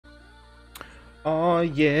Oh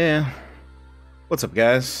yeah. What's up,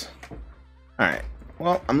 guys? All right.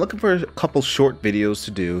 Well, I'm looking for a couple short videos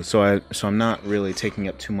to do, so I'm not really taking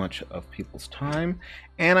up too much of people's time,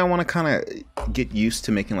 and I want to kind of get used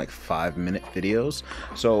to making like 5-minute videos.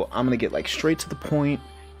 So I'm gonna get like straight to the point,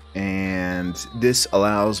 and this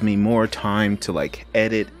allows me more time to like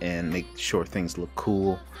edit and make sure things look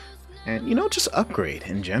cool, and just upgrade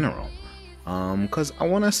in general. Because I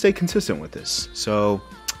want to stay consistent with this. So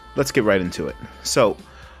let's get right into it. So,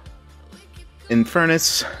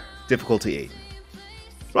 Infernis, difficulty 8.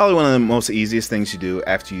 Probably one of the most easiest things you do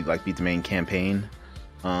after you like beat the main campaign.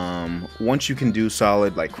 Once you can do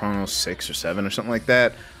solid like Chronos 6 or 7 or something like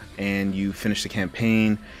that, and you finish the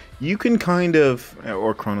campaign, you can kind of,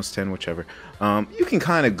 or Chronos 10, whichever, you can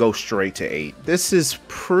kind of go straight to 8. This is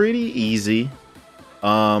pretty easy,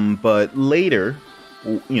 but later,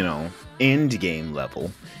 end game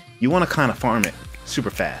level, you want to kind of farm it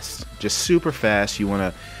super fast, just super fast. You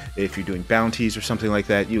want to, if you're doing bounties or something like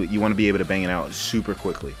that, you want to be able to bang it out super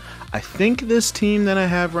quickly. I think this team that I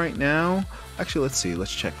have right now, actually,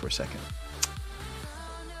 let's check for a second.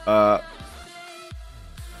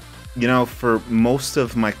 For most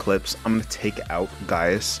of my clips, I'm gonna take out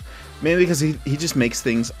Gaius, mainly because he just makes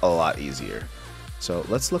things a lot easier. So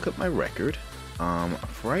let's look at my record.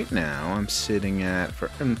 Right now, I'm sitting at, for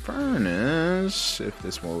Infernis, if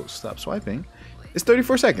this will stop swiping, it's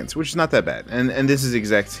 34 seconds, which is not that bad. And this is the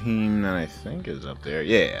exact team that I think is up there.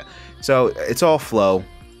 Yeah. So it's all flow.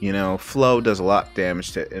 Flow does a lot of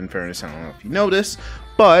damage to Infernis. I don't know if you notice,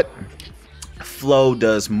 but flow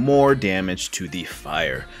does more damage to the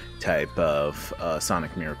fire type of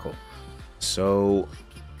Sonic Miracle. So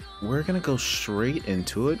we're going to go straight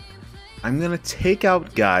into it. I'm going to take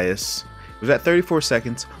out Gaius. It was at 34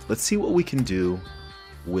 seconds. Let's see what we can do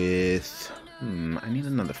with... I need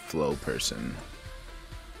another flow person.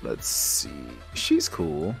 Let's see. She's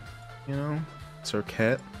cool.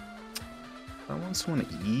 Circuit. I want someone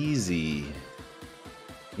easy.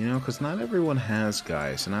 Because not everyone has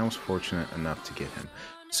Gaius, and I was fortunate enough to get him.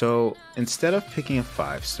 So, instead of picking a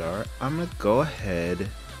 5-star, I'm going to go ahead...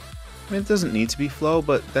 I mean, it doesn't need to be flow,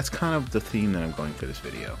 but that's kind of the theme that I'm going for this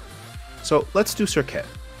video. So, let's do Circuit.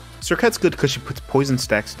 Circuit's good because she puts poison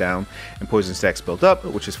stacks down, and poison stacks build up,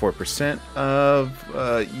 which is 4%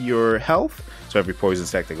 of your health. So every poison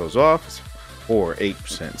stack that goes off is 4,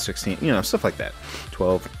 8%, 16, stuff like that.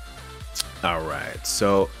 12. Alright,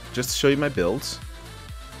 so just to show you my builds.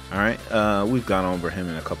 Alright, we've gone over him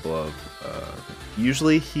in a couple of...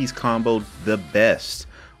 usually he's comboed the best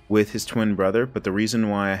with his twin brother, but the reason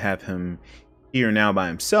why I have him here now by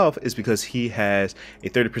himself is because he has a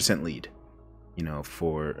 30% lead.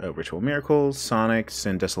 For Ritual Miracles, Sonic,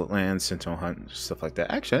 Sin Desolate Lands, Sentinel Hunt, stuff like that.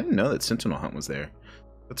 Actually, I didn't know that Sentinel Hunt was there.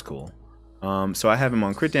 That's cool. So I have him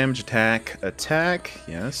on crit damage, attack,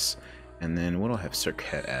 yes. And then what do I have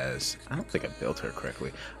Circuit as? I don't think I built her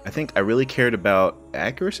correctly. I think I really cared about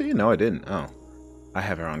accuracy? No, I didn't. Oh. I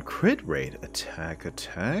have her on crit rate, attack.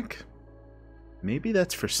 Maybe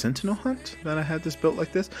that's for Sentinel Hunt that I had this built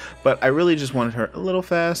like this. But I really just wanted her a little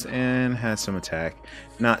fast and had some attack.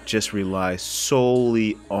 Not just rely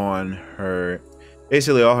solely on her.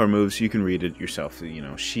 Basically, all her moves, you can read it yourself.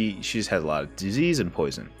 She just has a lot of disease and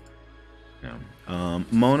poison.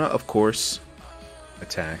 Mona, of course.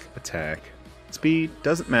 Attack. Speed,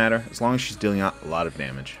 doesn't matter. As long as she's dealing out a lot of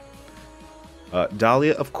damage.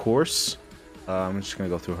 Dahlia, of course. I'm just going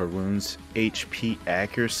to go through her runes. HP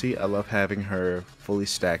accuracy. I love having her fully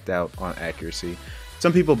stacked out on accuracy.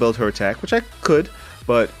 Some people build her attack, which I could,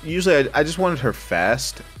 but usually I just wanted her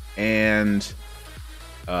fast and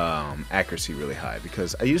accuracy really high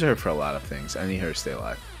because I use her for a lot of things. I need her to stay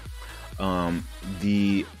alive.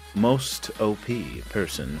 The most OP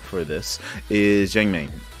person for this is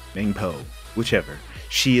Meng Po, whichever.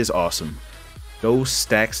 She is awesome. Those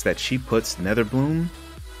stacks that she puts Netherbloom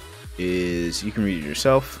is, you can read it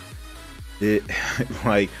yourself. It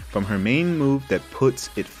like from her main move that puts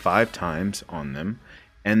it 5 times on them,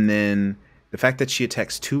 and then the fact that she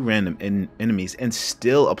attacks 2 random enemies and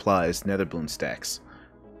still applies Netherbloom stacks,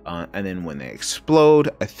 and then when they explode,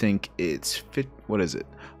 I think it's what is it?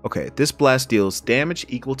 Okay, this blast deals damage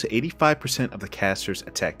equal to 85% of the caster's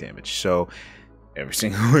attack damage. So every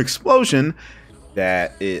single explosion,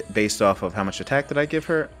 that it based off of how much attack that I give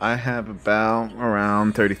her, I have about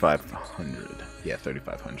around 3,500. Yeah,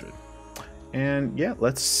 3,500. And yeah,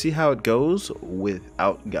 let's see how it goes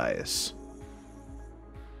without Gaius.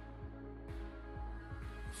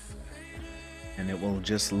 And it will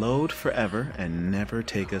just load forever and never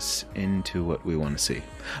take us into what we want to see.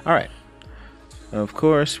 All right. Of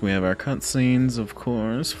course, we have our cutscenes, of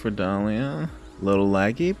course, for Dahlia. A little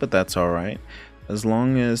laggy, but that's all right. As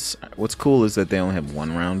long as... What's cool is that they only have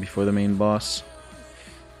 1 round before the main boss.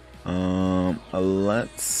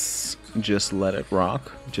 Let's just let it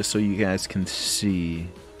rock, just so you guys can see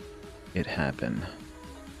it happen.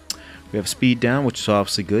 We have speed down, which is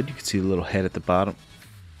obviously good. You can see the little head at the bottom.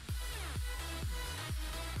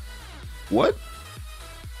 What?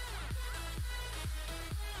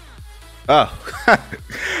 Oh,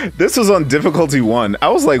 this was on difficulty 1. I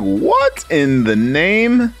was like, what in the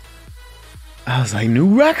name? I was like,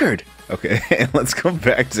 new record. Okay, let's go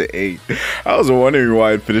back to 8. I was wondering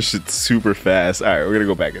why it finished it super fast. All right, we're gonna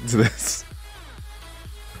go back into this.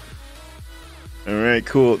 All right,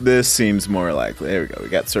 cool. This seems more likely. There we go. We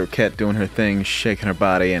got Cirquette doing her thing, shaking her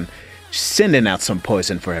body, and sending out some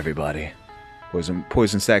poison for everybody.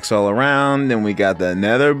 Poison stacks all around. Then we got the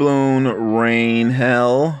Nether Bloom, Rain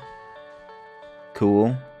Hell.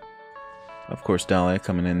 Cool. Of course, Dahlia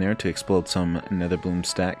coming in there to explode some Nether Bloom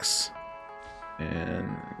stacks.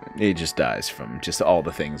 And he just dies from just all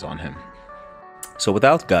the things on him. So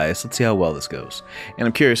without Gaius, let's see how well this goes. And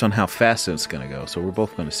I'm curious on how fast it's going to go, so we're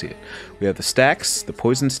both going to see it. We have the stacks, the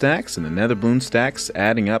poison stacks, and the Nether Bloom stacks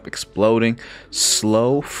adding up, exploding.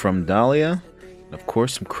 Slow from Dahlia. And of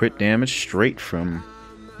course, some crit damage straight from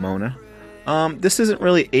Mona. This isn't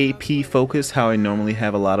really AP focused, how I normally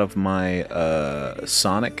have a lot of my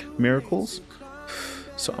Sonic miracles.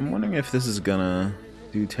 So I'm wondering if this is going to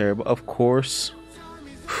do terrible. Of course,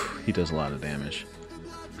 he does a lot of damage.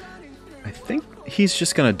 I think he's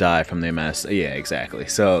just gonna die from the amount of... Yeah, exactly.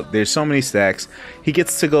 So there's so many stacks. He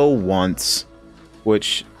gets to go once,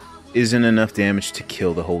 which isn't enough damage to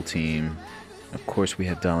kill the whole team. Of course, we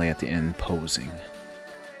have Dahlia at the end posing.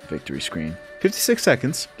 Victory screen. 56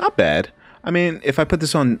 seconds. Not bad. I mean, if I put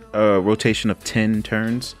this on a rotation of 10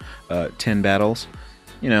 turns, 10 battles,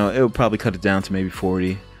 you know, it would probably cut it down to maybe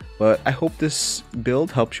 40. But I hope this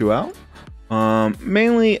build helps you out.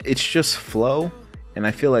 Mainly, it's just flow. And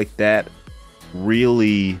I feel like that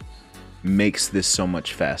really makes this so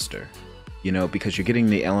much faster, you know, because you're getting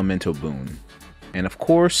the elemental boon. And of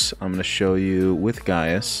course, I'm going to show you with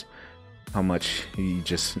Gaius how much he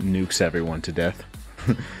just nukes everyone to death.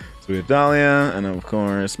 So we have Dahlia, and of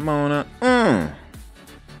course, Mona.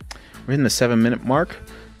 We're in the 7-minute mark.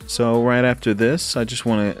 So right after this, I just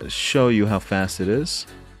want to show you how fast it is.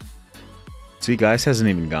 See, Gaius hasn't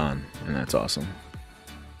even gone, and that's awesome.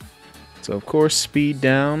 So, of course, speed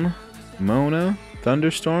down, Mona,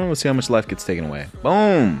 Thunderstorm. Let's see how much life gets taken away.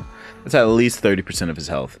 Boom! That's at least 30% of his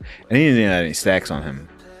health. And he didn't have any stacks on him.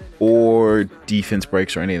 Or defense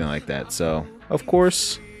breaks or anything like that. So, of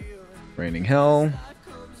course, Raining Hell.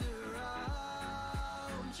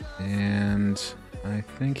 And I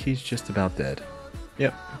think he's just about dead.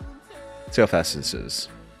 Yep. Let's see how fast this is.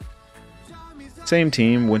 Same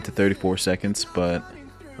team, went to 34 seconds, but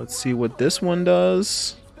let's see what this one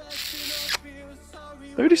does.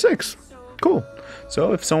 36. Cool.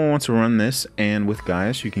 So if someone wants to run this and with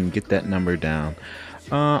Gaius, you can get that number down.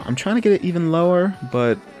 I'm trying to get it even lower,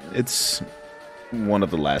 but it's one of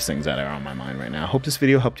the last things that are on my mind right now. Hope this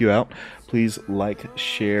video helped you out. Please like,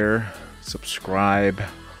 share, subscribe,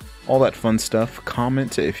 all that fun stuff.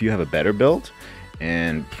 Comment if you have a better build,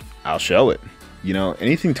 and I'll show it. You know,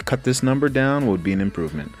 anything to cut this number down would be an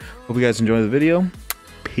improvement. Hope you guys enjoy the video.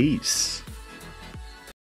 Peace.